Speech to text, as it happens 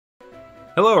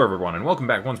Hello everyone, and welcome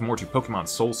back once more to Pokemon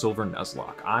Soul Silver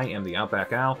Nuzlocke. I am the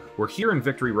OutbackAl. We're here in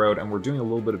Victory Road, and we're doing a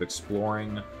little bit of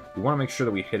exploring. We want to make sure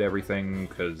that we hit everything,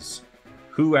 because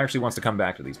who actually wants to come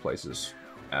back to these places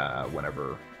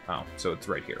whenever... Oh, so it's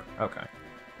right here. Okay.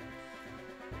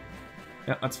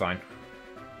 Yeah, that's fine.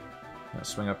 Gonna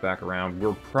swing up back around.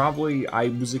 We're probably... I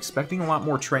was expecting a lot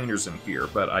more trainers in here,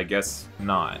 but I guess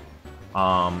not.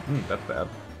 That's bad.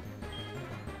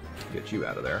 Get you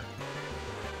out of there.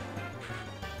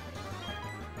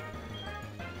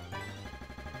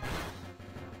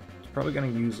 Probably gonna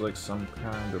use like some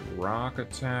kind of rock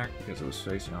attack because it was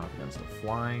facing off against the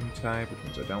flying type, which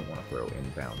means I don't want to throw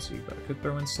in Bouncy, but I could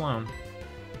throw in Sloan.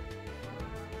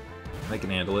 They can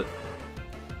handle it.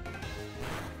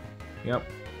 Yep.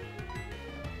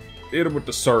 Hit him with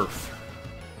the surf.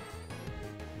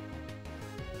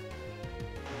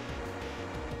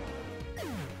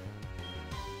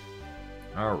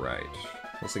 Alright.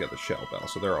 Plus they got the Shell Bell,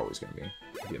 so they're always gonna be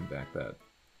getting back that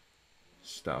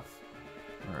stuff.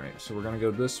 Alright, so we're gonna go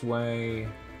this way,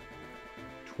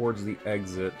 towards the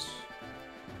exit.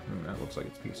 That looks like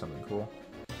it's something cool.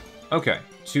 Okay,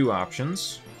 two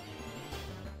options.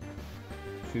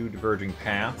 Two diverging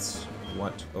paths.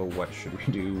 What should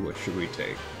we do? What should we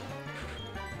take?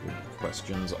 Good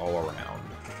questions all around.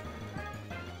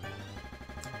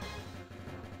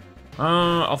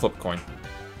 I'll flip a coin.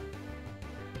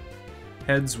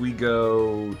 Heads, we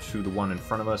go to the one in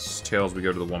front of us. Tails, we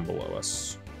go to the one below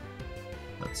us.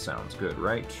 That sounds good,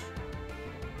 right?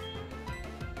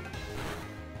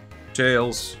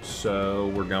 Tails, so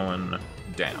we're going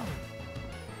down.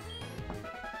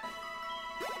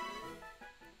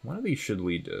 One of these should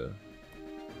lead to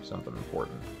something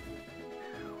important.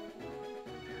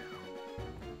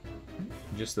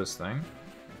 Just this thing.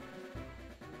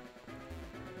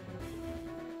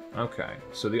 Okay,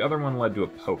 so the other one led to a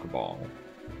Pokeball,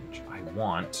 which I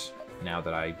want now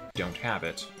that I don't have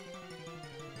it.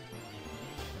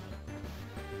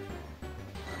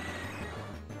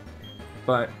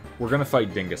 But we're gonna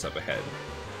fight Dingus up ahead.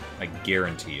 I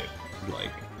guarantee it. Like,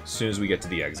 as soon as we get to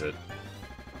the exit.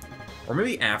 Or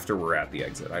maybe after we're at the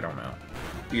exit, I don't know.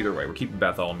 Either way, we're keeping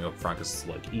Bartholomew up front because it's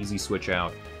like easy switch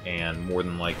out and more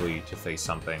than likely to face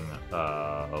something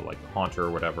like the Haunter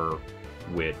or whatever,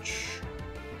 which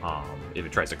if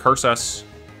it tries to curse us,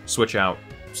 switch out,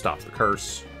 stops the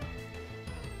curse.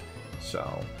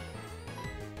 So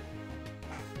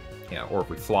yeah, or if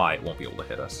we fly, it won't be able to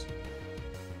hit us.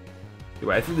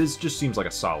 Anyway, I think this just seems like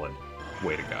a solid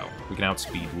way to go. We can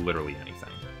outspeed literally anything.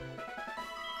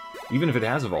 Even if it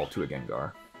has evolved to a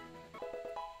Gengar.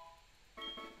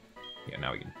 Yeah,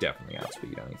 now we can definitely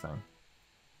outspeed anything.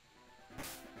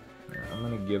 Yeah, I'm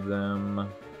gonna give them...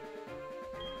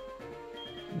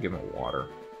 Give them a water.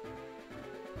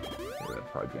 That'd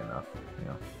probably be enough.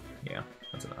 Yeah,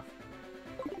 that's enough.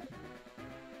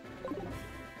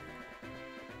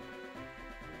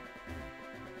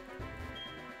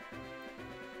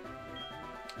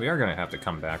 We are going to have to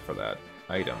come back for that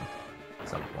item at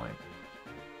some point.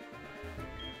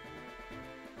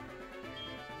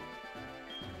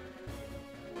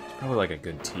 It's probably like a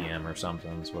good TM or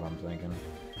something, is what I'm thinking.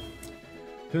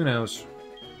 Who knows?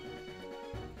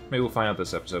 Maybe we'll find out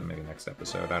this episode, maybe next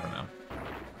episode, I don't know.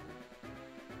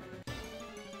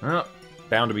 Well,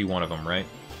 bound to be one of them, right?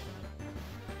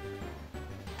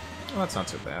 Well, that's not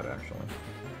so bad, actually.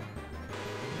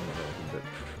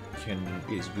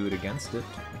 Is good against it,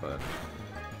 but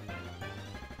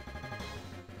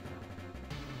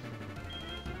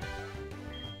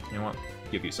you know what?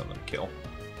 Give you something to kill.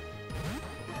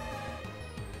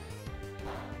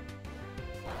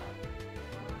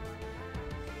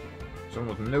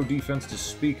 Someone with no defense to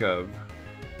speak of.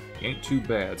 Ain't too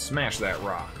bad. Smash that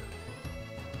rock.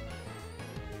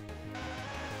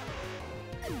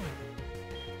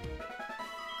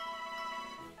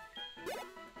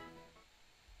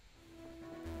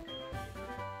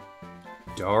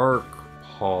 Dark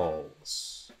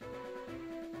Pulse.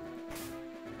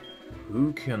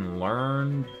 Who can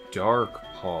learn Dark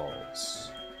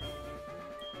Pulse?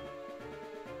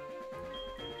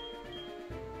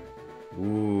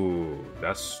 Ooh,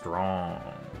 that's strong.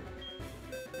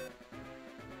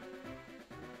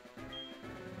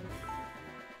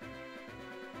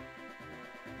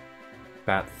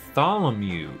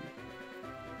 Bartholomew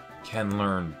can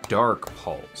learn Dark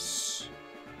Pulse.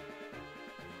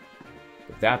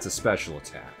 That's a special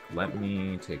attack. Let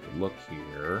me take a look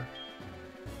here.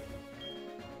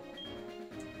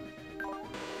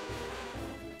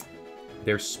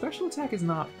 Their special attack is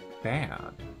not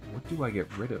bad. What do I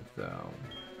get rid of, though?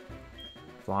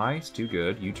 Fly is too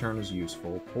good. U-turn is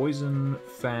useful. Poison,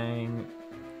 Fang,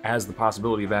 has the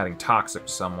possibility of adding Toxic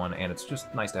to someone, and it's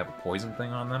just nice to have a poison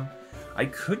thing on them. I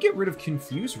could get rid of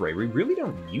Confuse Ray. We really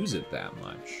don't use it that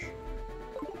much.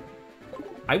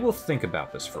 I will think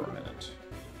about this for a minute.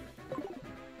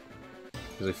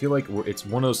 Because I feel like it's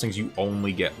one of those things you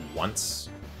only get once.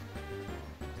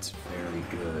 It's very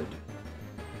good.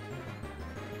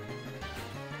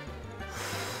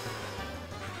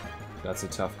 That's a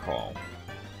tough call.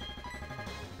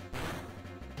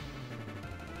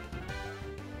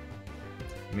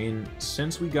 I mean,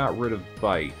 since we got rid of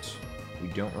Bite, we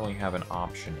don't really have an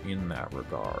option in that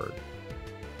regard.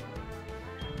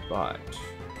 But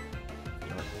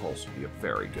Dark Pulse would be a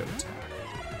very good attack.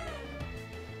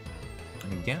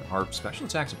 And again, our special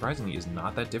attack, surprisingly, is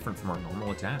not that different from our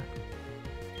normal attack.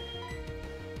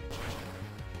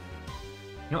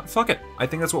 You know what? Fuck it. I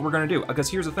think that's what we're going to do. Because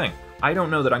here's the thing. I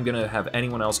don't know that I'm going to have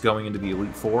anyone else going into the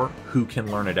Elite Four who can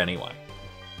learn it anyway.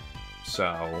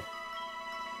 So,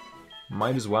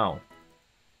 might as well.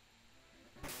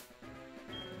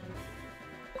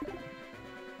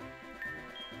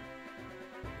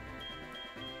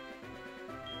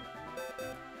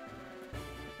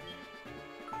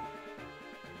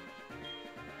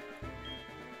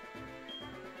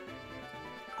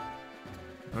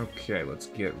 Okay, let's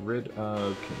get rid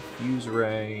of Confuse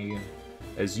Ray.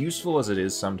 As useful as it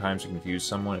is sometimes to confuse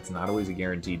someone, it's not always a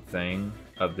guaranteed thing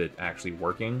of it actually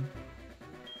working.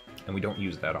 And we don't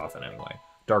use it that often anyway.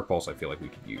 Dark Pulse I feel like we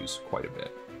could use quite a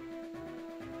bit.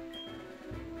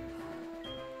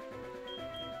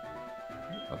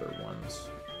 Other ones.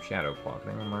 Shadow Claw, can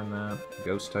anyone learn that?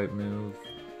 Ghost type move.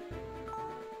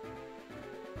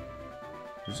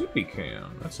 Zippy can,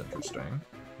 that's interesting.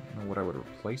 I don't know what I would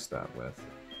replace that with.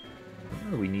 I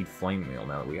don't really need Flame Mail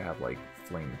now that we have, like,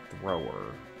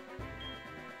 Flamethrower.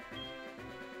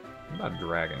 What about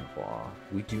Dragon Claw?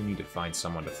 We do need to find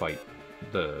someone to fight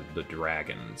the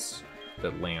dragons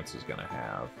that Lance is gonna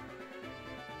have.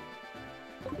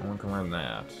 No one can learn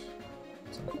that.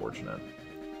 It's unfortunate.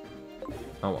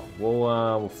 Oh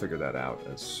well, we'll figure that out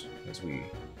as we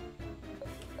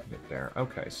get there.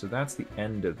 Okay, so that's the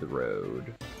end of the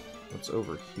road. What's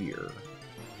over here?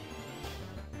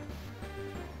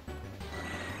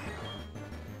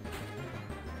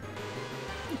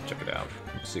 Check it out.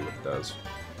 Let's see what it does.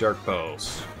 Dark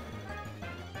Pulse.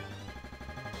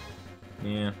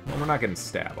 Yeah, well, we're not getting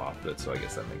stab off of it, so I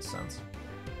guess that makes sense.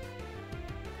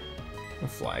 We'll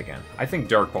fly again. I think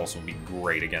Dark Pulse would be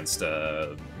great against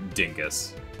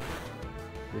Dingus.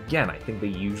 Again, I think they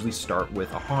usually start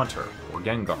with a Haunter, or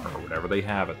Gengar, or whatever they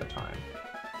have at the time.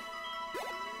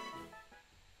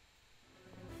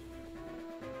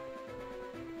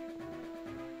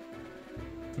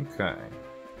 Okay.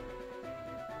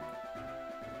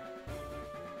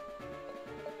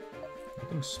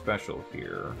 Nothing special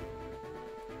here,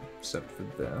 except for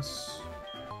this.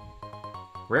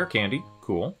 Rare candy,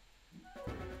 cool.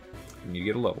 We need to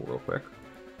get a level real quick.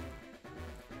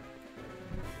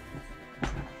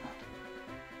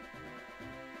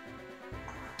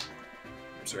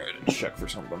 Sorry, I didn't check for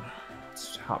something.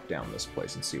 Let's hop down this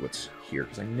place and see what's here,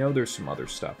 because I know there's some other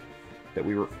stuff that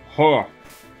we were... Huh!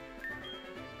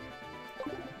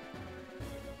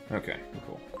 Okay,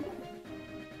 cool.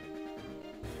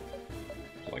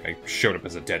 Like I showed up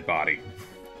as a dead body.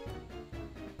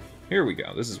 Here we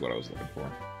go. This is what I was looking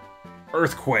for.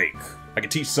 Earthquake! I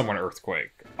could teach someone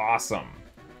Earthquake. Awesome.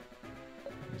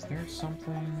 Is there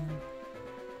something?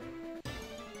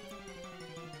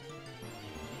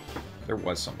 There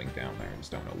was something down there. I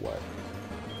just don't know what.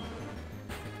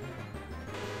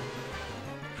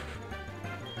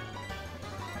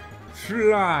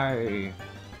 Fly!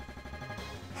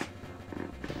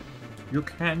 You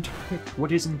can't pick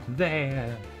what isn't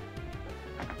there.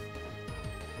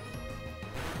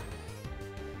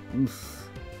 Oof.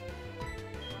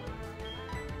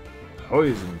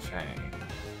 Poison Fang.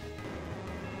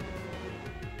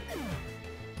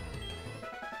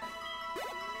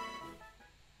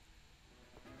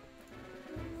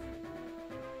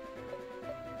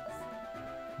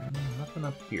 Nothing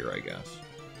up here, I guess.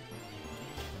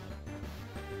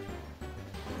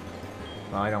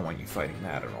 I don't want you fighting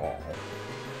that at all.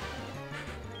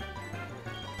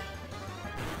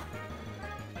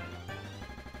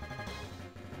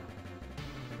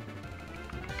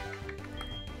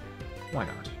 Why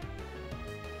not?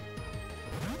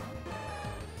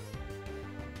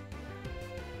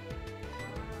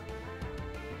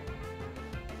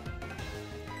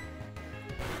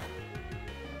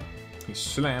 He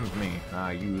slammed me.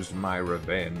 I used my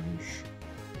revenge.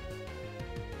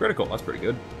 Critical, that's pretty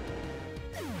good.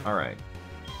 Alright.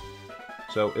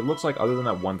 So, it looks like other than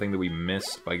that one thing that we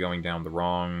missed by going down the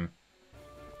wrong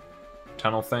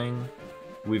tunnel thing,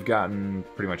 we've gotten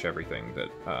pretty much everything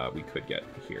that we could get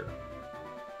here.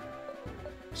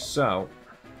 So...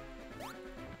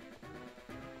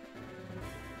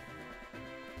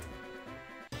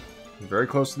 very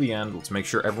close to the end. Let's make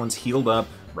sure everyone's healed up,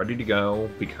 ready to go,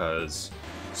 because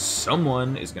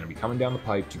someone is going to be coming down the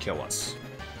pipe to kill us.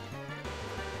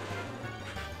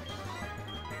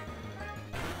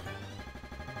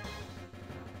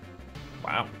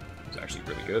 Wow, it's actually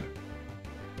really good.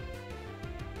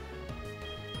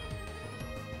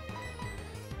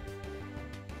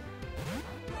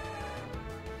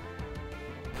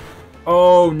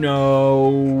 Oh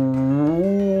no!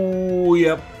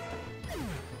 Yep.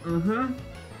 Mm-hmm.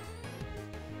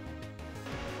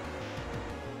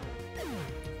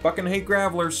 Fucking hate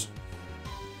Gravelers.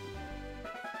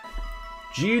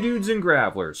 Geodudes and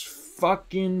Gravelers.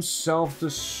 Fucking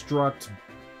self-destruct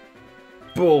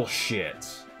bullshit.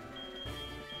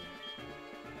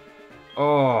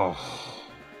 Oh.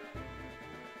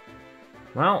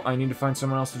 Well, I need to find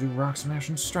someone else to do Rock Smash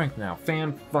and Strength now.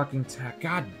 Fan-fucking-tack.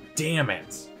 God damn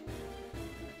it.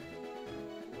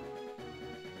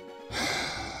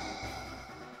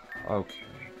 Okay.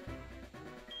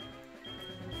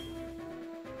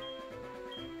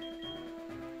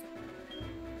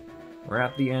 We're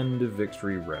at the end of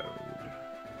Victory Road.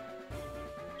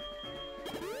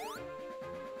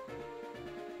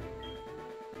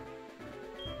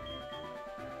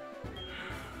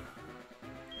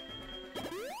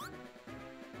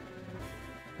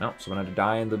 No, someone had to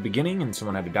die in the beginning and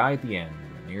someone had to die at the end.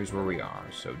 And here's where we are.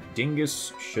 So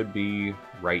Dingus should be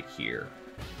right here.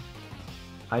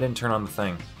 I didn't turn on the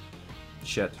thing.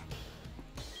 Shit.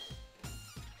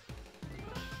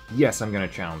 Yes, I'm gonna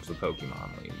challenge the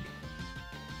Pokemon League.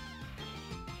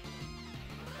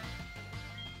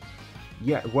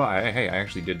 Yeah, well, hey, I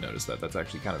actually did notice that. That's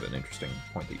actually kind of an interesting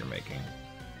point that you're making.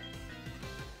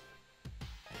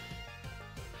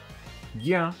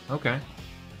 Yeah, okay.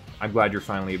 I'm glad you're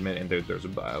finally admitting there's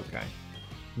a... okay.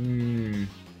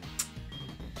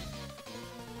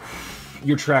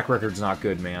 Your track record's not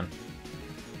good, man.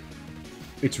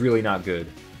 It's really not good.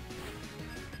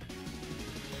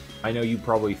 I know you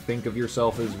probably think of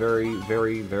yourself as very,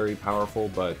 very, very powerful,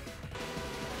 but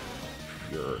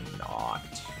you're not.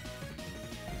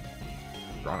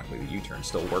 Ironically, the U-turn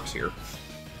still works here.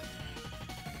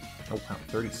 Oh, wow,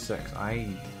 36.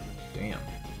 Damn.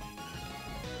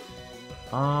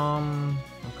 Oh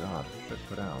god, what should I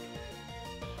put out?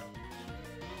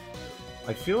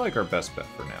 I feel like our best bet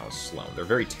for now is Sloan. They're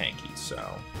very tanky,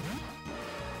 so...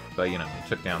 but, you know, we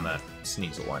took down that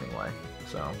Sneasel anyway,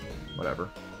 so whatever.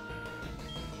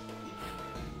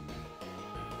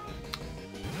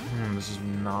 This is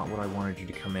not what I wanted you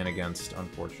to come in against,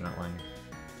 unfortunately.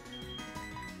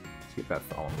 Let's get that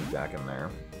Bartholomew back in there.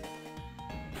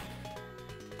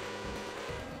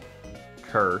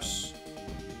 Curse.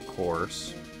 Of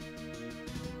course.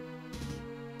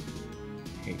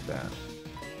 Hate that.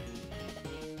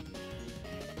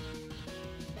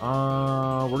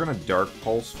 We're gonna Dark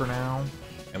Pulse for now,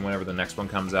 and whenever the next one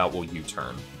comes out, we'll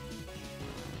U-turn.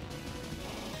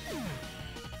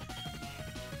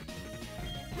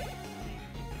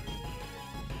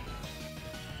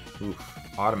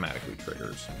 Oof, automatically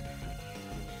triggers.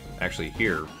 Actually,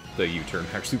 here, the U-turn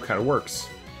actually kind of works.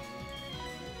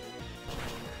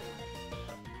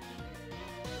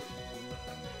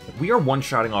 We are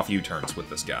one-shotting off U-turns with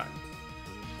this guy.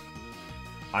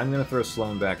 I'm going to throw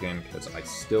Sloan back in because I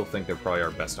still think they're probably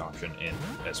our best option in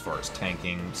as far as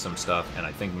tanking some stuff, and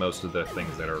I think most of the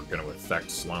things that are going to affect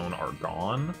Sloan are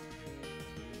gone.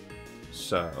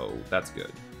 So, that's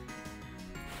good.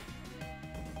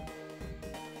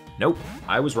 Nope,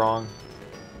 I was wrong.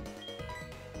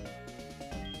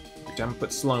 Every time I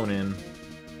put Sloan in,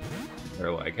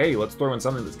 they're like, hey, let's throw in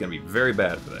something that's going to be very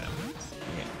bad for them.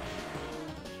 Yeah.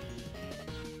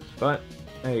 But,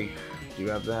 hey, do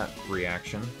have that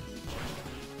reaction.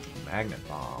 Magnet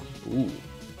Bomb. Ooh,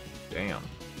 damn.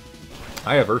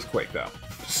 I have Earthquake, though,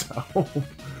 so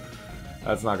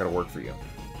that's not going to work for you.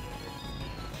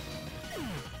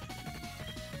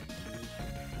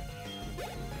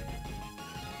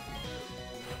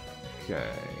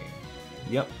 Okay.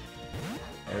 Yep.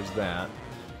 There's that.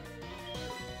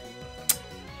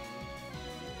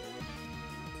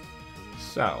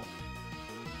 So,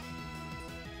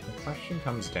 the question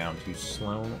comes down to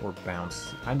Sloan or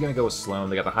Bounce. I'm gonna go with Sloan.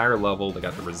 They got the higher level, they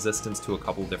got the resistance to a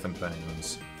couple different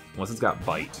things. Unless it's got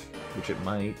Bite, which it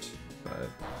might, but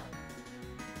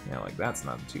yeah, like that's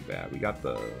not too bad.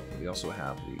 We also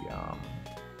have the,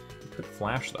 we could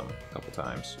flash them a couple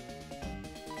times.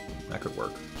 That could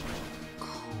work.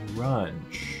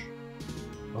 Crunch.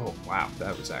 Oh, wow,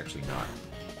 that was actually not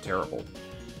terrible.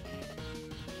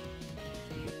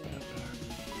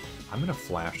 I'm gonna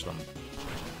flash them.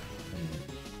 I'm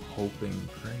hoping,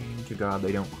 praying to God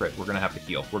they don't crit. We're gonna have to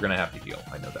heal. We're gonna have to heal.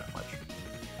 I know that much.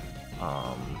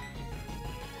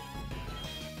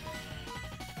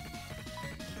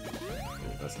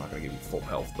 That's not gonna give you full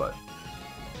health, but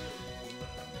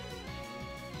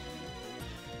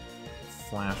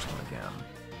flash them again.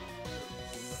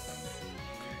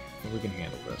 I think we can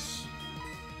handle this.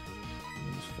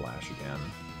 Use flash again.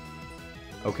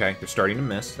 Okay, they're starting to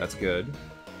miss. That's good.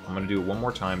 I'm gonna do it one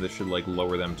more time. This should, like,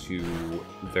 lower them to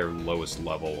their lowest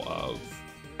level of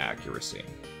accuracy.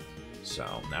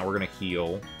 So, now we're gonna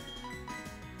heal.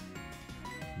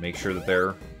 Make sure that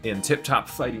they're in tip-top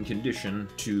fighting condition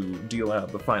to deal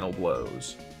out the final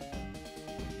blows.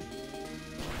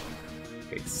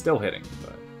 Okay, still hitting,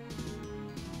 but...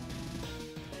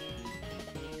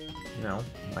 you know,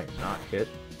 might not hit.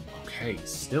 Okay,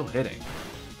 still hitting.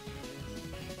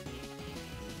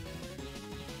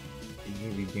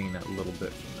 Maybe gain that little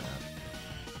bit from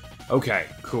that. Okay,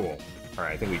 cool.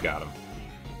 Alright, I think we got him.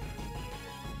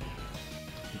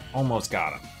 Almost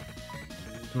got him.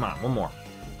 Come on, one more.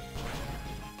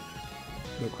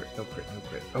 No crit, no crit, no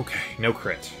crit. Okay, no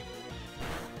crit.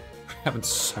 We're having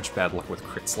such bad luck with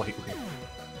crits lately.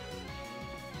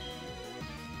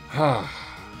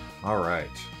 Alright.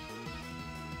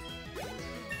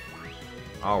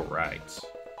 Alright.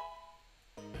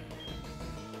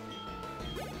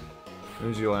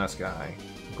 Who's your last guy?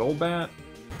 Golbat?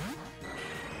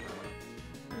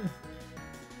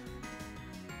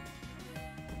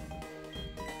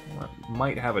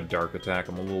 Might have a dark attack.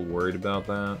 I'm a little worried about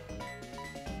that.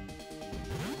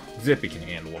 Zippy can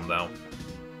handle him, though.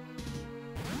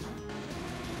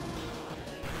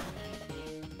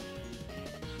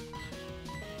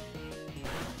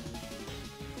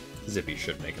 Zippy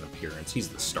should make an appearance. He's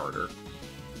the starter.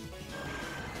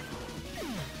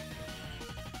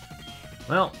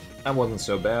 Well, that wasn't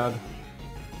so bad.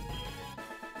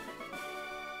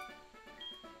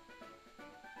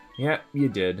 Yeah, you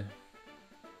did.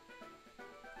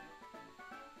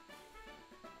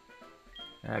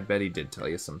 I bet he did tell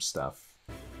you some stuff.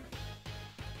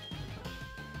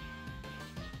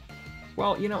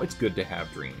 Well, you know, it's good to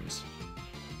have dreams.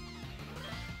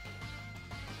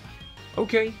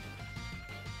 Okay.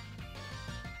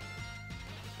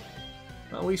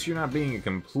 Well, at least you're not being a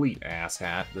complete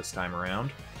asshat this time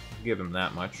around. I'll give him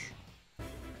that much.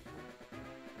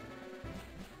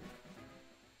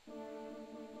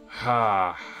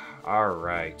 Ha!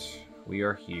 Alright. We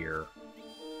are here.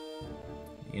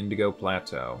 Indigo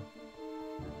Plateau.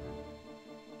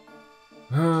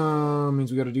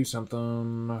 Means we gotta do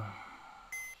something.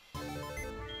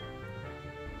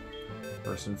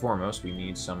 First and foremost, we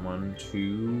need someone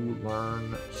to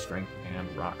learn Strength and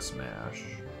Rock Smash.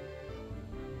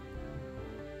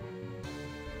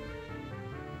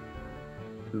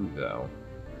 Who, though?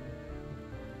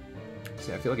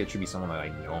 See, I feel like it should be someone that I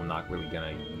know I'm not really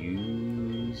gonna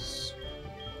use.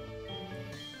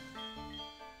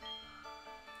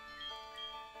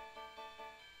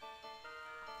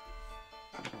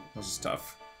 This is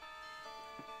tough.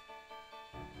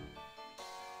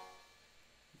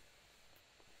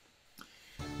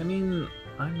 I mean,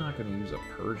 I'm not gonna use a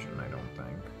Persian, I don't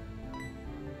think.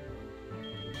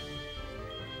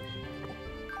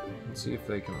 Let's see if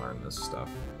they can learn this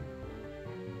stuff.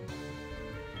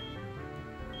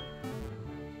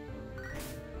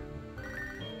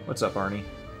 What's up, Arnie?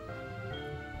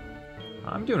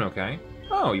 I'm doing okay.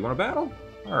 Oh, you want to battle?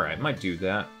 Alright, might do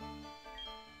that.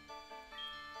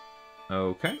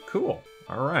 Okay, cool.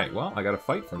 Alright, well, I got a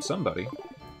fight from somebody.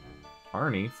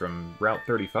 Arnie from Route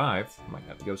 35. Might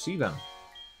have to go see them.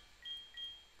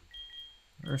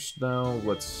 First, though,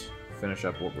 let's finish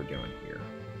up what we're doing here.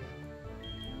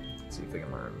 Let's see if they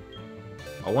can learn.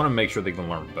 I want to make sure they can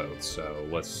learn both, so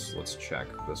let's check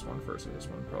this one first. This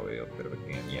one probably a bit of a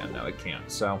game. Yeah, no, it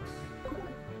can't. So,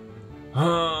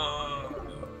 alright.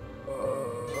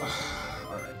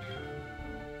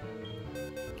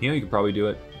 You know, you could probably do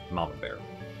it. Mama Bear. Okay,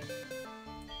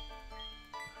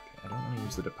 I don't want to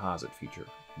use the deposit feature.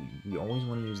 We always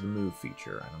want to use the move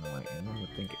feature. I don't know why anyone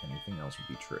would think anything else would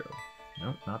be true.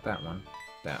 Nope, not that one.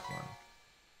 That one.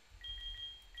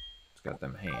 It's got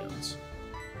them hands.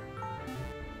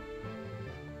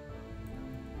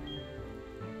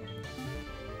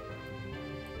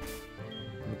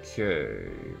 Okay,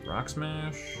 Rock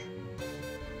Smash.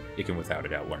 It can without a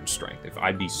doubt learn Strength.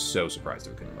 I'd be so surprised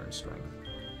if it can learn Strength.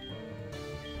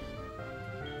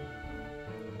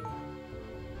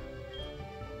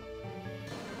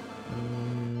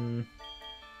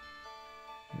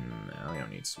 No, we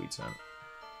don't need needs Sweet Scent.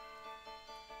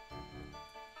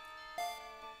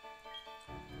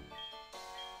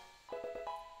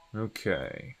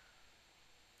 Okay.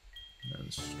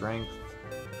 And Strength.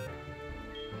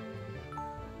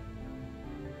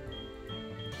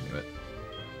 Knew it.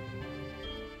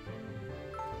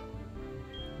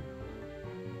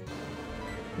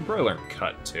 I'll probably learn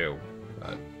Cut, too. But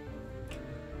I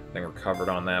think we're covered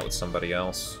on that with somebody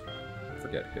else. I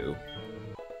forget who.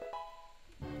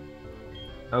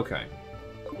 Okay.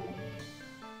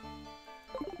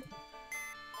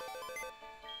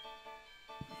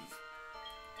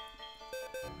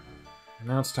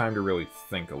 Now it's time to really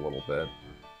think a little bit.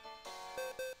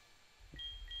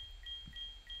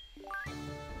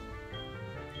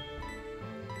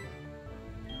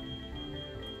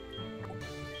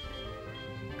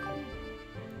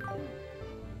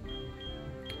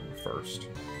 First.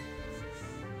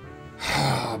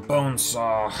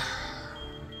 Bonesaw.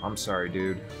 I'm sorry,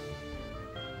 dude.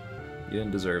 You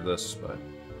didn't deserve this, but...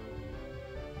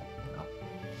 no.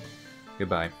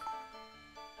 Goodbye.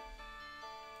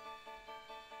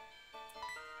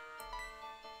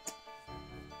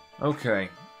 Okay.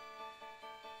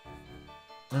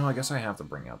 Well, I guess I have to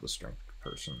bring out the strength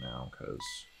person now, because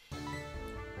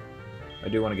I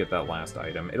do want to get that last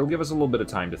item. It'll give us a little bit of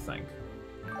time to think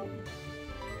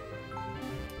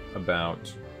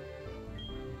about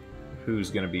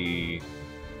who's going to be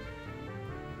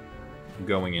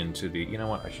going into the... You know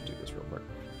what? I should do this real quick.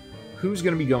 Who's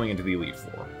going to be going into the Elite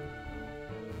Four?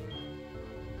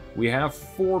 We have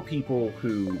 4 people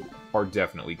who are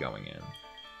definitely going in.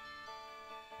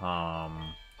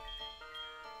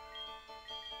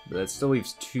 But that still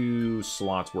leaves 2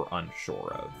 slots we're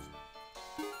unsure of.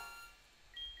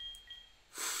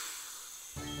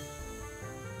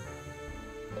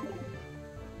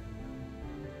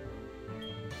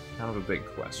 Kind of a big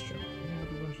question. We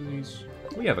have a bunch of these.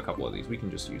 We have a couple of these. We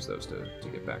can just use those to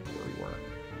get back to where we were.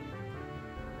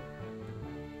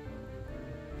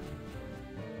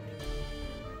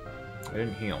 I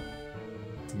didn't heal.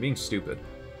 I'm being stupid.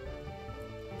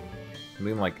 I'm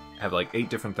being like, have like 8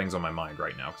 different things on my mind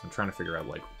right now because I'm trying to figure out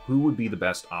like who would be the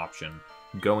best option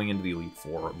going into the Elite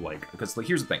Four. Like, because like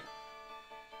here's the thing.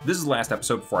 This is the last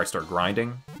episode before I start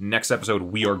grinding. Next episode,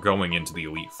 we are going into the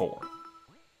Elite Four.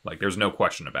 Like, there's no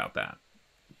question about that.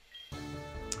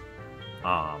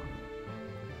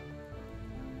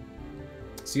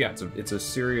 So yeah, it's a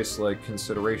serious like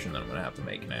consideration that I'm gonna have to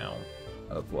make now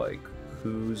of like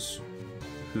who's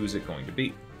it going to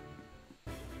be.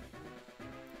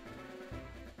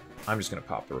 I'm just gonna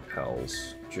pop the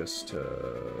repels just to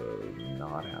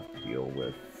not have to deal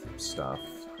with stuff.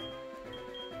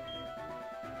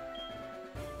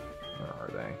 Where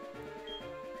are they?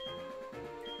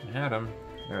 I had them.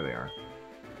 There they are.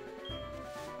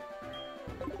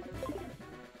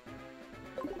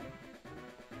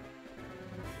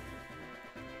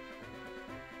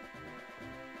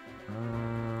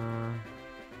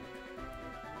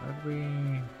 How did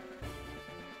we...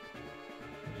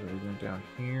 So we went down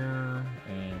here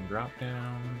and drop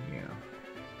down, yeah.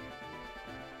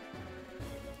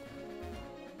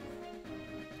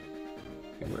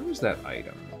 Okay, where was that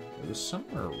item? It was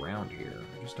somewhere around here.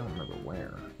 I just don't remember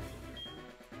where.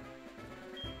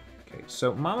 Okay,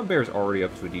 so Mama Bear's already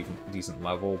up to a decent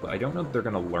level, but I don't know if they're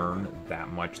going to learn that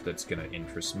much that's going to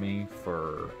interest me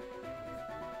for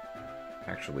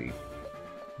actually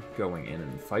going in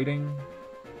and fighting.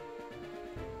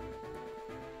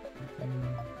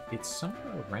 It's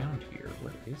somewhere around here.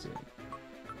 Where is it?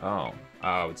 Oh,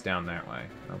 it's down that way.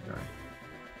 Okay.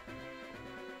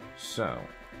 So,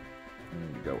 I'm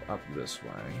going to go up this way.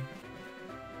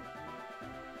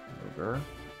 Over,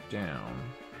 down,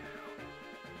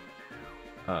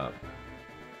 up.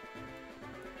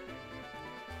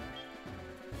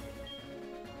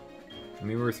 I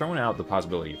mean, we were throwing out the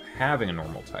possibility of having a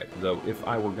normal type, though if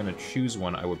I were going to choose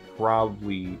one, I would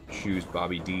probably choose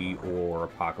Bobby D or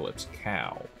Apocalypse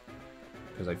Cow,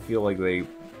 because I feel like they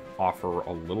offer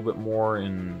a little bit more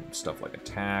in stuff like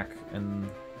attack and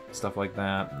stuff like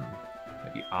that, and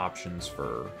maybe options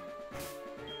for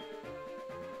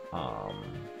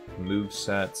move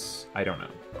sets. I don't know.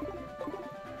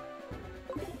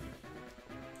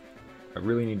 I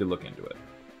really need to look into it.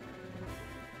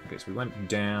 Okay, so we went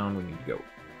down, we need to go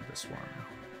this one.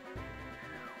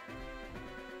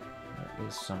 There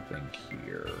is something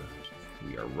here.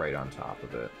 We are right on top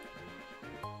of it.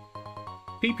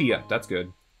 PP up, that's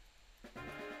good.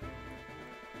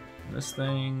 And this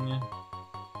thing,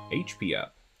 HP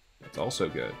up. That's also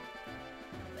good.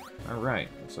 Alright,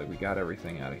 looks like we got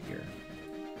everything out of here.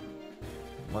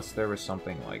 Unless there was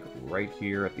something like right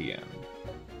here at the end.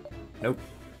 Nope,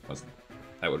 wasn't.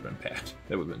 That would have been bad.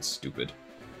 That would have been stupid.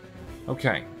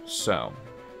 Okay, so...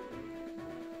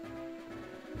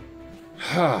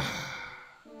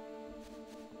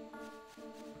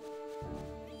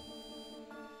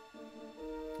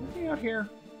 Anything out here?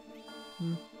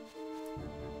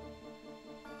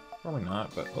 Probably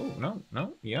not, but... Oh,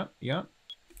 no, yep.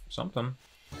 Something.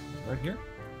 Right here?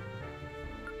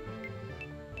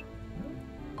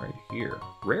 Right here.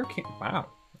 Rare can't... Wow.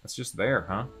 That's just there,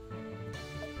 huh?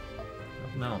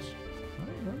 Nothing else.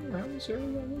 Run around this area a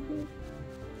little bit?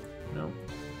 No.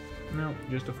 No,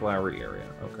 just a flowery area.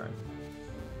 Okay.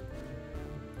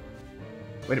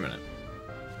 Wait a minute.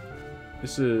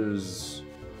 This is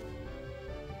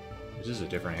a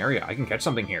different area. I can catch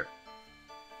something here.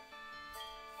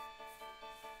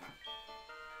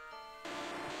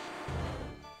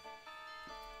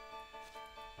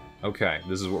 Okay,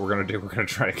 this is what we're gonna do. We're gonna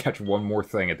try to catch one more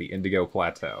thing at the Indigo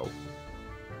Plateau.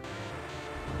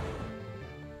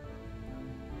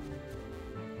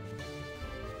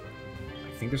 I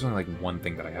think there's only like one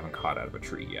thing that I haven't caught out of a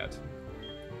tree yet.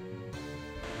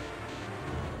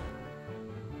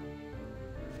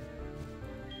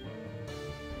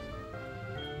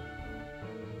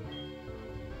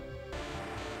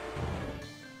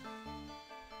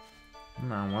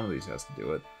 No, one of these has to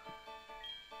do it.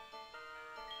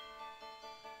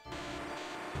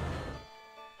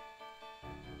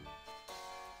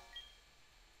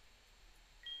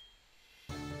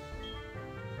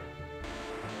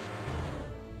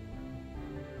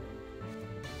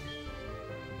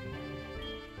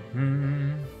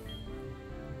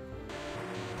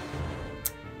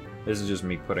 This is just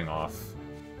me putting off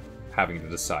having to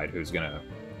decide who's gonna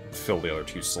fill the other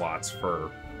 2 slots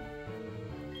for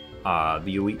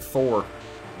the Elite Four.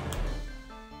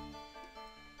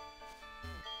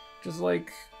 Just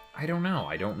like, I don't know.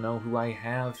 I don't know who I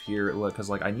have here, because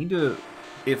like I need to.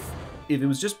 If it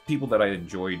was just people that I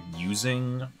enjoyed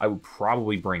using, I would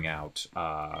probably bring out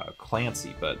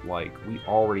Clancy, but like we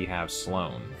already have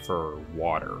Sloan for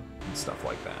water and stuff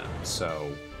like that.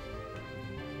 So,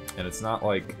 and it's not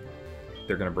like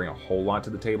they're going to bring a whole lot to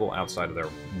the table outside of their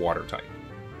water type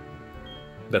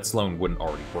that Sloan wouldn't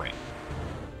already bring.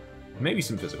 Maybe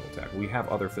some physical attack. We have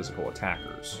other physical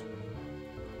attackers.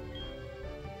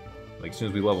 Like, as soon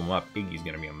as we level them up, Iggy's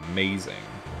going to be amazing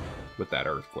with that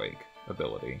Earthquake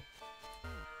ability.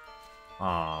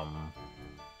 Damn.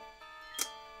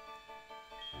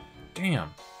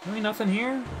 Really nothing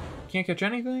here? Can't catch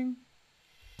anything?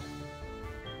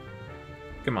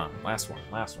 Come on, last one.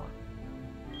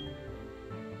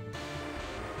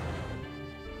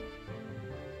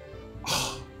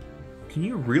 Can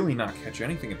you really not catch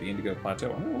anything at the Indigo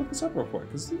Plateau? I'm gonna look this up real quick,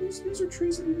 because these are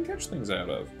trees that you can catch things out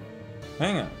of.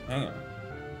 Hang on.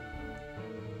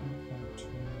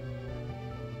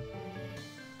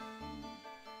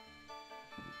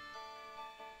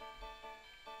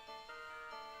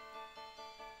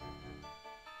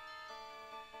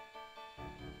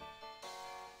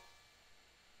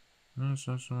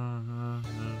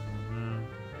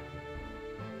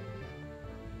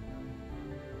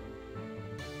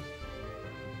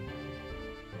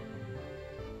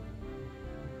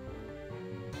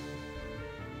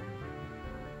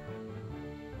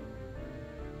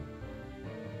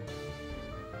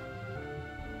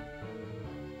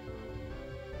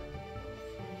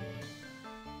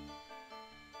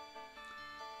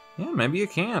 Yeah, maybe you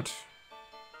can't.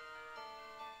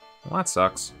 Well, that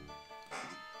sucks.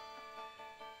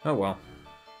 Oh well.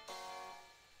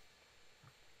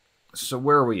 So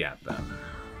where are we at then?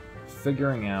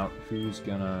 Figuring out who's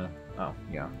gonna... Oh,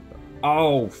 yeah.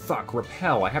 Oh, fuck,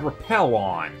 Repel. I had Repel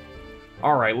on.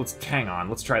 Alright, hang on.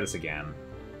 Let's try this again.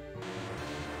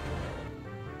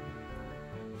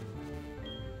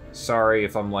 Sorry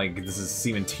if I'm like, this is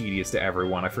seeming tedious to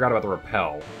everyone. I forgot about the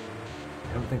Repel.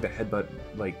 I don't think the headbutt,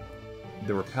 like,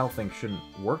 the Repel thing shouldn't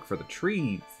work for the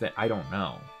tree thing. I don't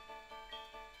know.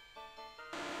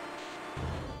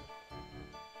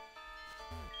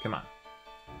 Come on.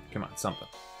 Come on, something.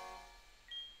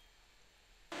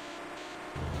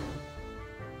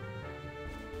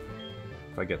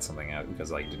 If I get something out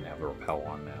because I didn't have the Repel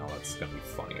on now, that's gonna be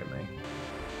funny to me.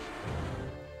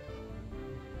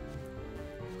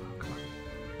 Oh, come on.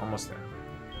 Almost there.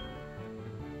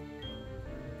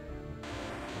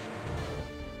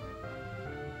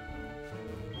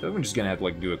 I think I'm just gonna have to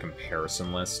like do a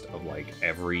comparison list of like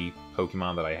every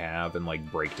Pokemon that I have and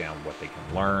like break down what they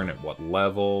can learn at what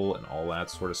level and all that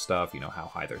sort of stuff. You know, how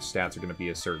high their stats are gonna be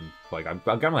a certain, like I'm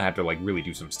gonna have to like really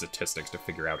do some statistics to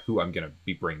figure out who I'm gonna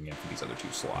be bringing in for these other 2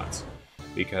 slots.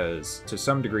 Because to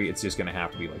some degree it's just gonna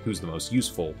have to be like who's the most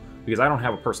useful, because I don't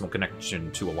have a personal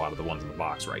connection to a lot of the ones in the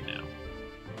box right now.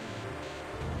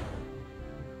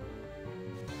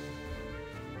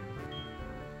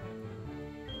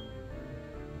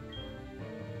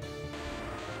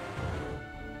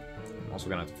 also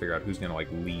gonna have to figure out who's gonna,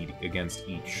 like, lead against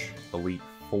each Elite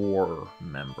Four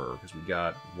member. Because we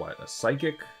got, what, a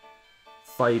Psychic,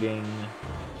 Fighting,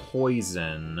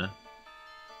 Poison,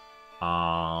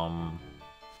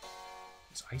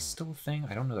 is ice still a thing?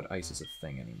 I don't know that ice is a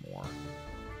thing anymore.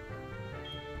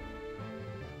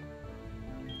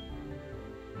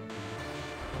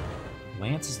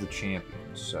 Lance is the champion,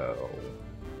 so...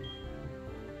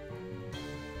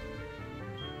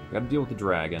 Gotta deal with the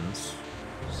dragons.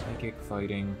 Psychic,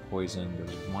 Fighting, Poison,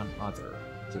 there's one other.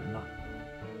 Is it not?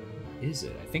 Is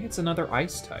it? I think it's another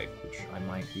ice type, which I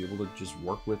might be able to just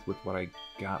work with what I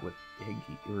got with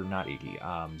Iggy, or not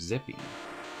Iggy, Zippy.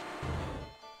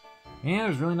 Yeah,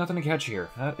 there's really nothing to catch here.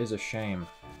 That is a shame.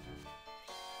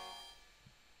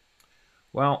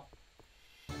 Well,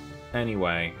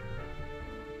 anyway,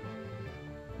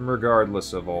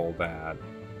 regardless of all that,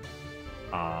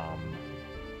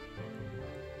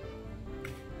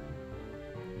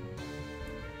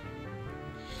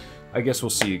 I guess we'll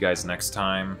see you guys next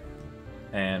time,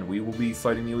 and we will be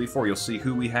fighting the Elite Four. You'll see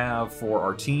who we have for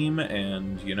our team,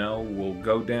 and, you know, we'll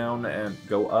go down and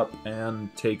go up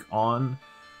and take on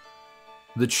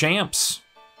the champs.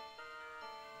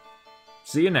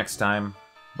 See you next time.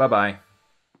 Bye-bye.